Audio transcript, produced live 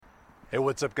Hey,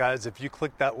 what's up, guys? If you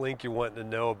click that link, you're wanting to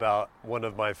know about one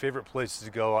of my favorite places to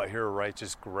go out here,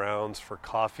 Righteous Grounds, for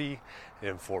coffee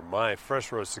and for my fresh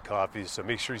roasted coffee. So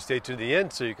make sure you stay tuned to the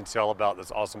end so you can see all about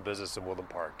this awesome business in Woodland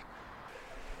Park.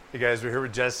 Hey guys, we're here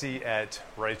with Jesse at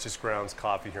Righteous Grounds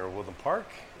Coffee here in Woodland Park.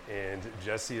 And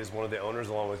Jesse is one of the owners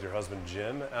along with your husband,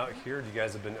 Jim, out here. You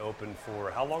guys have been open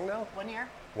for how long now? 1 year.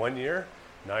 1 year?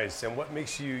 Nice. And what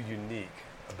makes you unique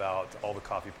about all the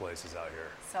coffee places out here?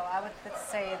 So I would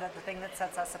say that the thing that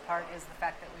sets us apart is the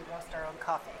fact that we roast our own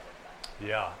coffee.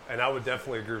 Yeah, and I would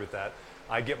definitely agree with that.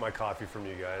 I get my coffee from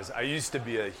you guys. I used to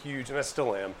be a huge, and I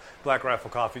still am, Black Rifle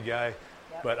coffee guy,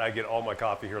 but I get all my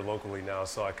coffee here locally now,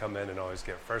 so I come in and always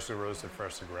get freshly roasted,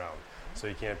 freshly ground. So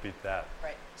you can't beat that.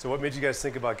 Right. So what made you guys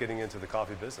think about getting into the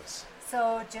coffee business?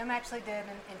 So Jim actually did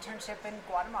an internship in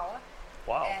Guatemala.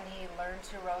 Wow. And he learned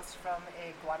to roast from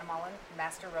a Guatemalan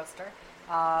master roaster.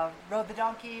 Rode the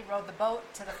donkey, rode the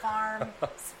boat to the farm.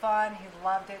 It's fun. He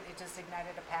loved it. It just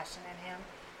ignited a passion in him.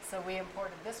 So we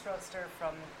imported this roaster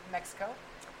from Mexico.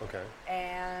 Okay.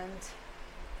 And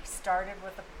he started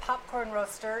with a popcorn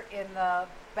roaster in the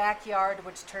backyard,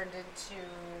 which turned into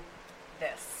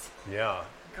this. Yeah.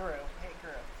 It grew.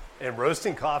 And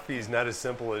roasting coffee is not as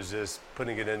simple as just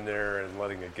putting it in there and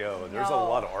letting it go. There's a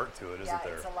lot of art to it, isn't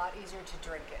there? Yeah, it's a lot easier to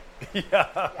drink it.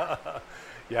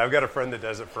 Yeah, I've got a friend that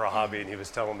does it for a hobby, and he was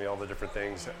telling me all the different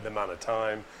things, the amount of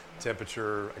time,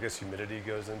 temperature, I guess humidity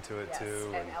goes into it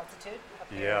too. And altitude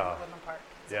up here Yeah. in Woodland Park.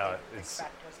 It's Yeah, a big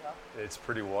factor as well. It's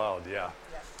pretty wild, yeah.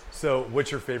 Yeah. So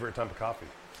what's your favorite type of coffee?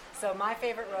 So my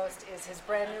favorite roast is his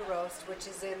brand new roast, which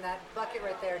is in that bucket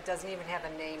right there. It doesn't even have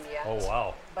a name yet. Oh,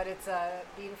 wow. But it's a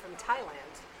bean from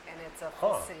Thailand, and it's a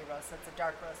full city roast. It's a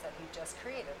dark roast that he just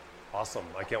created. Awesome.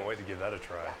 I can't wait to give that a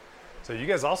try. Yeah. So you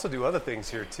guys also do other things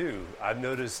here too. I've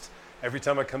noticed every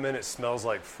time I come in, it smells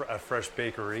like a fresh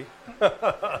bakery.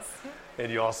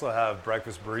 And you also have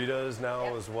breakfast burritos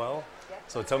now as well. Yep.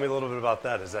 So tell me a little bit about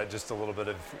that. Is that just a little bit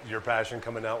of your passion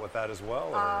coming out with that as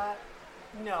well? Or?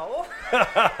 No,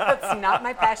 that's not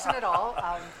my passion at all.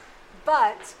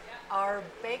 But our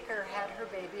baker had her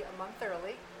baby a month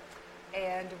early,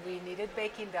 and we needed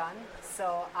baking done.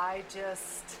 So I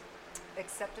just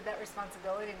accepted that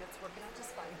responsibility, and it's working out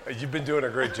just fine. You've been doing a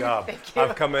great job. Thank you.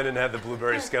 I've come in and had the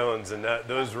blueberry scones, and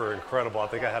those were incredible. I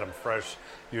think I had them fresh.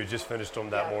 You had just finished them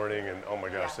that morning, and oh my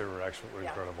gosh, they were actually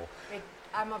incredible.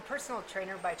 I'm a personal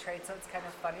trainer by trade, so it's kind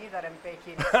of funny that I'm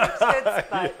baking goods,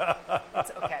 but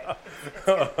it's okay. It's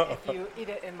good. If you eat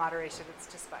it in moderation, it's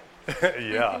just fine.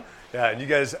 Yeah. And you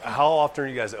guys, how often are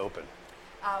you guys open?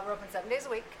 We're open 7 days a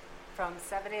week, from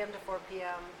 7 a.m. to 4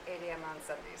 p.m., 8 a.m. on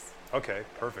Sundays. Okay,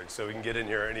 perfect. So we can get in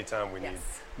here anytime we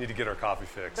need to get our coffee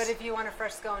fixed. But if you want a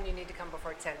fresh scone, you need to come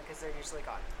before 10 because they're usually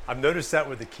gone. I've noticed that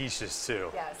with the quiches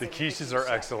too. Yeah, the quiches are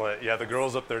excellent. Yeah, the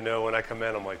girls up there know when I come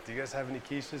in, I'm like, do you guys have any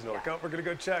quiches? And they're like, oh, we're going to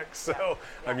go check. So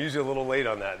I'm usually a little late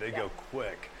on that. They go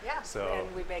quick. Yeah, so,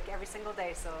 and we bake every single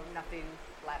day, so nothing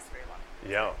lasts very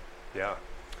long. Yeah.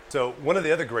 So one of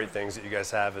the other great things that you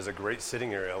guys have is a great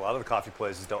sitting area. A lot of the coffee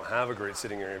places don't have a great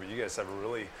sitting area, but you guys have a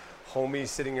really homey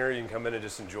sitting area. You can come in and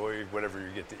just enjoy whatever you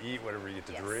get to eat, whatever you get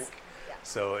to drink. Yeah.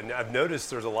 So, and I've noticed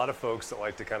there's a lot of folks that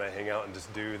like to kind of hang out and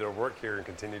just do their work here and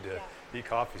continue to eat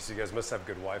coffee. So you guys must have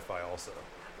good Wi-Fi also.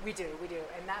 We do.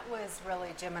 And that was really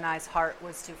Jim and I's heart,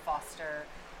 was to foster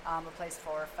a place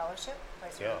for fellowship, a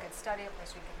place where you could study, a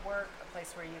place where you could work, a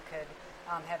place where you could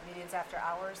have meetings after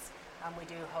hours. We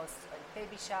do host like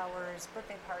baby showers,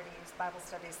 birthday parties, Bible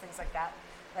studies, things like that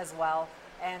as well.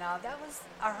 And that was,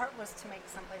 our heart was to make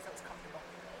someplace that was comfortable.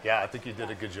 Yeah, I think you did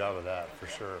a good job of that for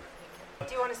sure.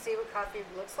 Do you want to see what coffee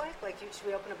looks like? Should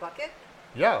we open a bucket?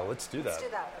 Yeah, let's do that. Let's do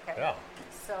that, okay. Yeah.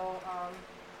 So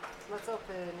let's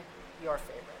open your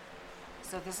favorite.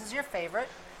 So this is your favorite.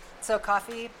 So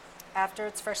coffee, after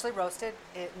it's freshly roasted,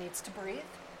 it needs to breathe.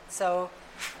 So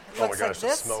it looks like this.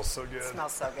 It smells so good. It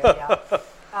smells so good, yeah.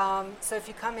 So if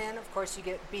you come in, of course, you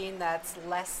get bean that's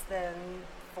less than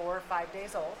 4 or 5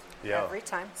 days old every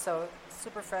time. So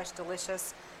super fresh,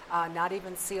 delicious, not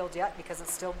even sealed yet because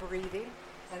it's still breathing.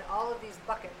 And all of these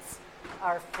buckets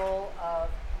are full of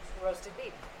roasted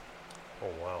bean. Oh,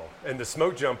 wow. And the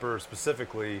smoke jumper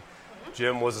specifically,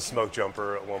 Jim was a smoke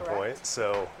jumper at one point.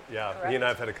 So, he and I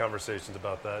have had conversations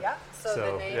about that. Yeah,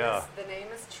 so the name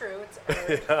is true. It's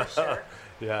earned for sure.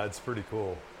 Yeah, it's pretty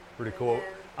cool.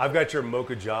 I've got your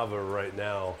Mocha Java right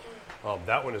now.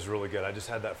 That one is really good. I just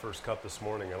had that first cup this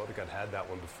morning. I don't think I'd had that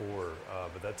one before,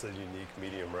 but that's a unique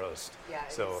medium roast. Yeah,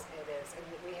 it is. And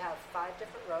we have 5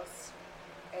 different roasts,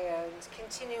 and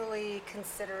continually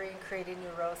considering creating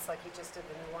new roasts, like he just did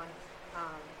the new one.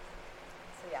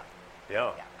 So yeah.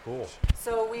 Yeah. Cool.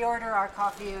 So we order our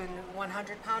coffee in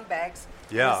 100-pound bags.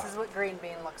 Yeah. This is what green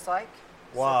bean looks like.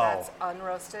 Wow. So that's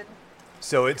unroasted.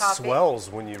 So it coffee.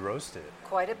 swells when you roast it.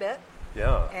 Quite a bit.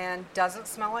 Yeah. And doesn't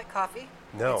smell like coffee.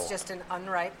 No. It's just an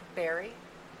unripe berry.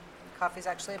 Coffee's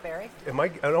actually a berry.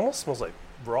 It almost smells like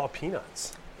raw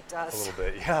peanuts. It does. A little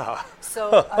bit, yeah.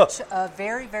 So a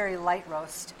very, very light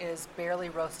roast is barely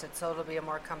roasted, so it'll be a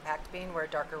more compact bean, where a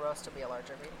darker roast will be a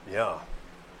larger bean. Yeah.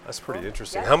 That's pretty Cool.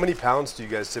 interesting. Yeah. How many pounds do you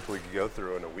guys typically go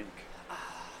through in a week?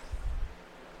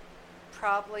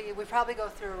 We probably go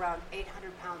through around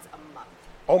 800 pounds a month.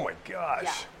 Oh my gosh.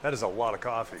 Yeah. That is a lot of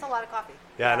coffee. It's a lot of coffee.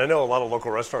 Yeah, and I know a lot of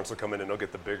local restaurants will come in and they'll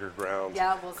get the bigger ground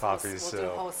coffees. We'll do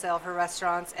wholesale for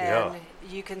restaurants, and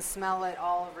you can smell it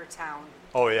all over town.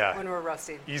 Oh yeah. When we're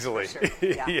roasting. Easily. For sure.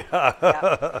 Yeah.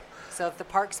 Yeah. So if the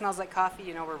park smells like coffee,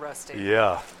 you know we're roasting.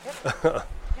 Yeah. Yep.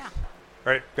 Yeah.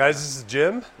 All right, guys, this is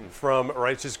Jim from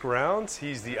Righteous Grounds.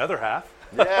 He's the other half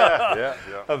Yeah.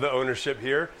 of the ownership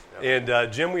here. Yep.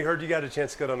 And Jim, we heard you got a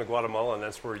chance to go down to Guatemala, and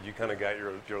that's where you kind of got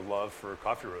your love for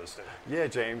coffee roasting. Yeah,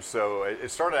 James. So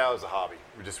it started out as a hobby,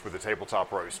 just with a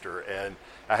tabletop roaster. And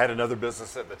I had another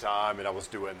business at the time, and I was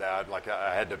doing that. Like,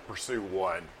 I had to pursue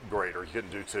one greater. You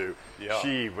couldn't do two. Yeah.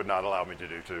 She would not allow me to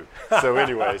do two. So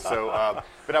anyway,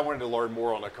 but I wanted to learn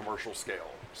more on a commercial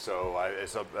scale. So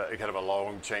it's a kind of a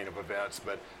long chain of events,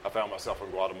 but I found myself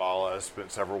in Guatemala. I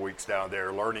spent several weeks down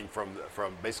there learning from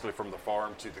basically from the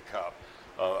farm to the cup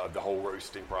of the whole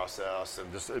roasting process,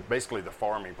 and just basically the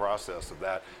farming process of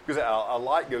that. Because a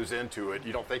lot goes into it.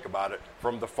 You don't think about it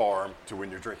from the farm to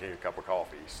when you're drinking a cup of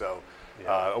coffee. So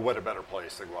what a better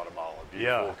place than Guatemala,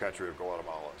 beautiful country of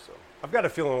Guatemala. So I've got a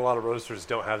feeling a lot of roasters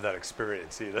don't have that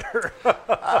experience either.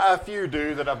 a few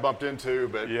do that I've bumped into,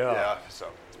 but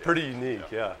pretty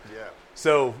unique, yeah. Yeah.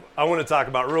 So I want to talk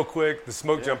about real quick the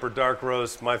Smoke Jumper Dark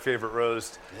Roast, my favorite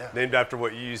roast, named after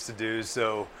what you used to do.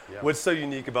 So what's so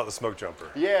unique about the Smoke Jumper?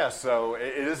 Yeah, so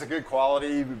it is a good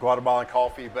quality Guatemalan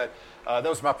coffee, but that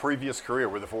was my previous career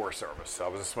with the Forest Service. I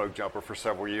was a smoke jumper for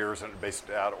several years and based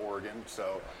out of Oregon.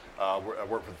 So I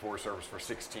worked for the Forest Service for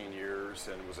 16 years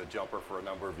and was a jumper for a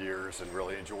number of years and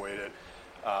really enjoyed it.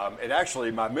 And actually,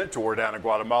 my mentor down in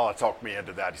Guatemala talked me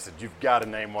into that. He said, "You've got to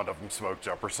name one of them Smoke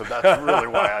Jumper." So that's really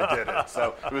why I did it.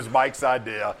 So it was Mike's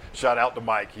idea. Shout out to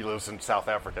Mike. He lives in South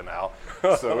Africa now.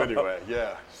 So anyway,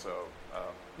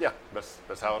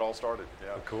 that's how it all started.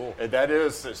 Yeah, cool. And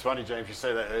it's funny, James, you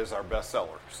say that is our best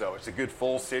seller. So it's a good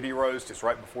full city roast. It's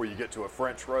right before you get to a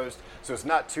French roast. So it's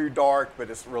not too dark, but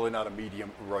it's really not a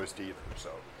medium roast either. So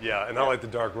I like the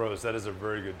dark roast. That is a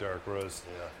very good dark roast.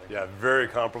 Yeah, very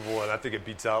comparable, and I think it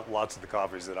beats out lots of the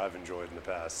coffees that I've enjoyed in the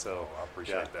past. So I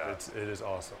appreciate that. It is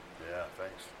awesome. Yeah,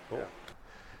 thanks. Cool. Yeah.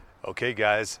 Okay,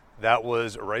 guys, that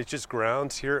was Righteous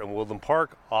Grounds here in Woodland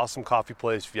Park. Awesome coffee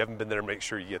place. If you haven't been there, make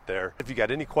sure you get there. If you got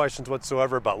any questions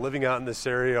whatsoever about living out in this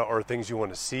area or things you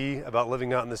want to see about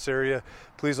living out in this area,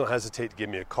 please don't hesitate to give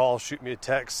me a call. Shoot me a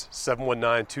text,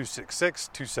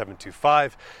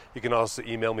 719-266-2725. You can also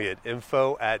email me at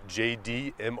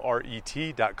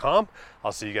info@jdmret.com.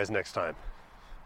 I'll see you guys next time.